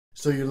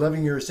So you're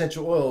loving your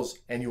essential oils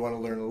and you want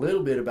to learn a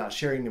little bit about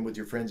sharing them with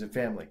your friends and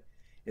family.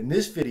 In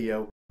this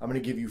video, I'm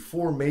going to give you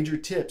 4 major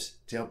tips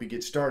to help you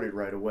get started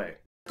right away.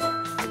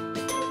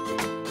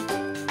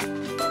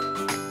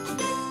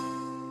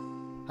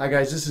 Hi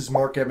guys, this is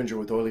Marc Ebinger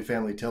with Oily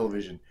Family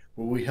Television,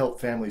 where we help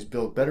families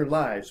build better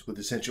lives with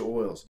essential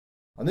oils.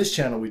 On this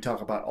channel, we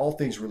talk about all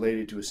things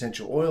related to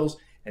essential oils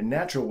and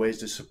natural ways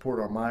to support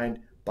our mind,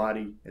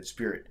 body, and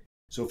spirit.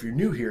 So if you're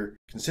new here,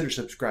 consider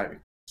subscribing.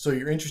 So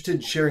you're interested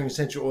in sharing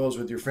essential oils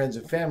with your friends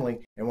and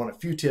family and want a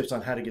few tips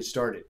on how to get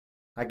started.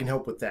 I can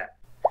help with that.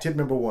 Tip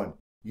number 1,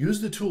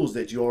 use the tools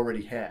that you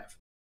already have.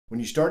 When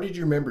you started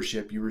your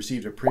membership, you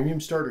received a premium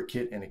starter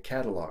kit and a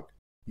catalog.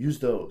 Use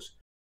those.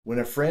 When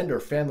a friend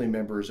or family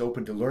member is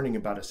open to learning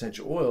about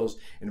essential oils,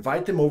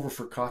 invite them over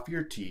for coffee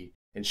or tea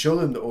and show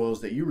them the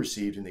oils that you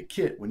received in the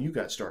kit when you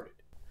got started.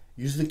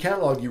 Use the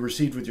catalog you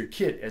received with your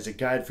kit as a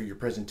guide for your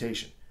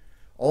presentation.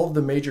 All of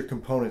the major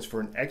components for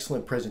an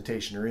excellent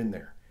presentation are in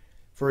there.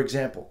 For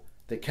example,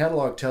 the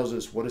catalog tells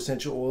us what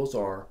essential oils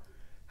are,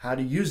 how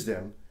to use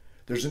them,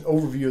 there's an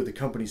overview of the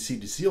company's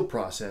seed to seal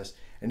process,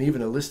 and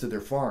even a list of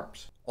their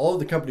farms. All of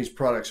the company's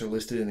products are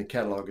listed in the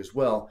catalog as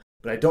well,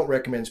 but I don't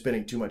recommend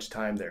spending too much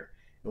time there.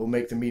 It will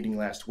make the meeting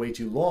last way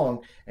too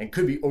long and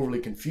could be overly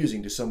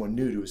confusing to someone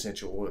new to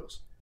essential oils.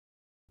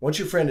 Once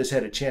your friend has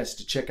had a chance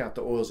to check out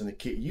the oils in the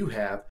kit you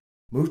have,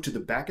 move to the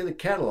back of the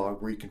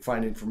catalog where you can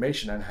find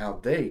information on how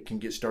they can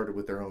get started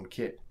with their own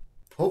kit.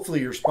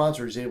 Hopefully your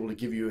sponsor is able to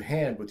give you a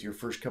hand with your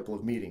first couple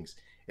of meetings.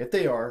 If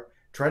they are,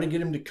 try to get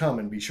them to come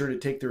and be sure to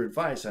take their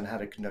advice on how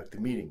to conduct the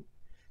meeting.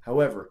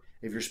 However,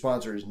 if your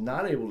sponsor is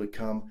not able to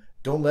come,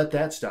 don't let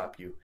that stop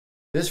you.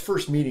 This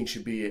first meeting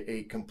should be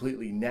a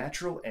completely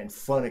natural and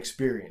fun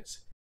experience.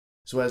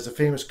 So as the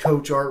famous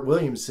coach Art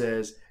Williams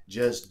says,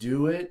 just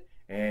do it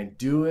and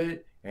do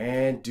it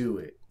and do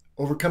it.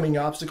 Overcoming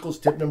obstacles,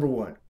 tip number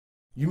 1.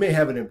 You may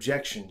have an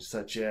objection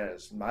such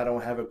as, I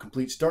don't have a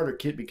complete starter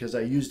kit because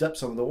I used up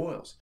some of the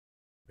oils.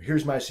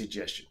 Here's my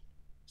suggestion.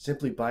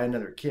 Simply buy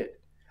another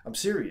kit. I'm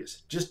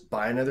serious, just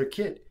buy another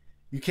kit.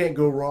 You can't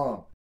go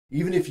wrong.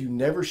 Even if you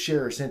never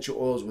share essential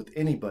oils with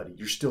anybody,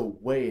 you're still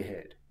way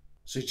ahead.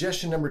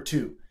 Suggestion number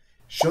 2,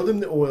 show them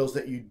the oils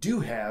that you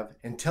do have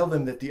and tell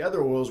them that the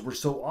other oils were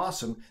so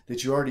awesome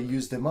that you already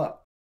used them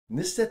up. And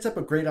this sets up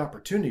a great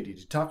opportunity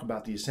to talk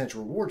about the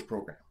Essential Rewards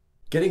program.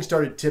 Getting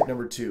started tip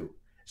number 2,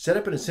 set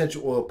up an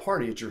essential oil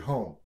party at your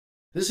home.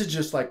 This is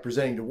just like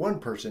presenting to one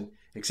person,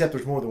 except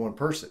there's more than one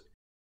person.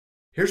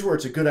 Here's where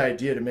it's a good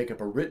idea to make up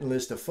a written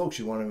list of folks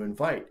you want to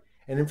invite,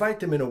 and invite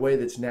them in a way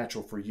that's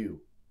natural for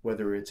you,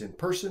 whether it's in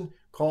person,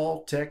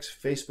 call, text,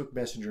 Facebook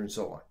Messenger, and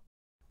so on.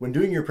 When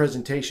doing your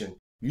presentation,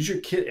 use your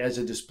kit as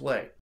a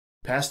display.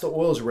 Pass the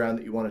oils around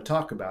that you want to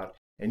talk about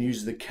and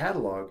use the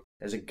catalog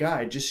as a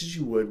guide just as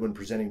you would when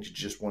presenting to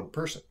just one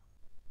person.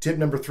 Tip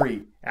number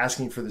 3,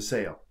 asking for the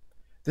sale.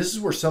 This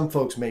is where some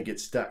folks may get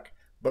stuck,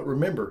 but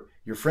remember,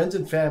 your friends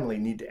and family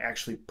need to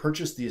actually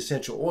purchase the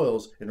essential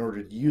oils in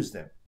order to use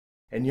them.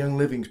 And Young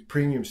Living's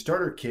premium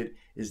starter kit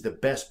is the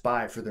best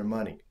buy for their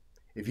money.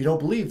 If you don't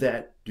believe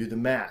that, do the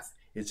math.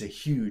 It's a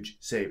huge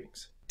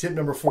savings. Tip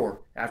number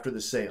 4, after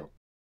the sale.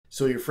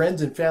 So your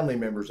friends and family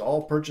members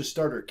all purchase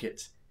starter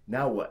kits.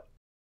 Now what?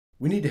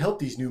 We need to help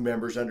these new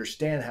members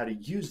understand how to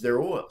use their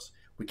oils.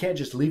 We can't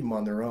just leave them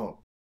on their own.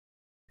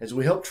 As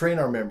we help train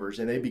our members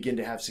and they begin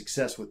to have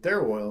success with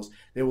their oils,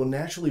 they will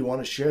naturally want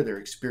to share their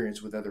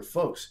experience with other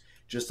folks,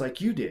 just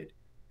like you did.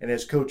 And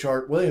as Coach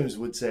Art Williams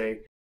would say,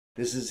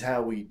 this is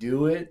how we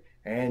do it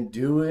and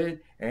do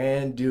it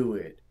and do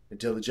it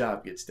until the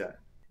job gets done.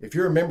 If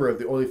you're a member of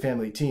the Oily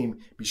Family team,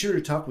 be sure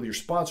to talk with your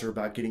sponsor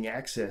about getting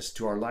access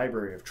to our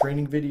library of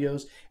training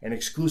videos and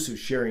exclusive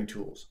sharing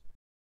tools.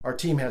 Our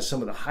team has some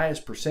of the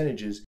highest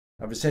percentages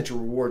of Essential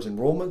Rewards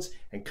enrollments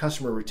and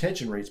customer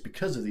retention rates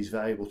because of these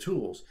valuable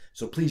tools,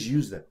 so please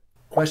use them.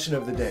 Question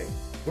of the day.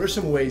 What are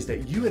some ways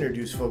that you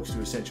introduce folks to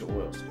essential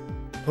oils?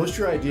 Post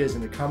your ideas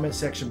in the comment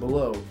section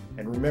below,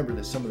 and remember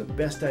that some of the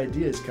best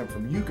ideas come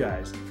from you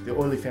guys, the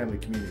Oily Family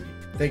community.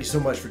 Thank you so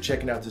much for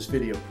checking out this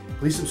video.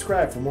 Please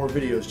subscribe for more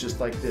videos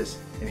just like this,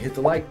 and hit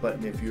the like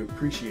button if you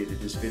appreciated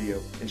this video,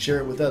 and share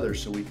it with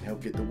others so we can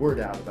help get the word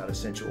out about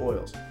essential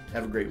oils.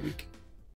 Have a great week.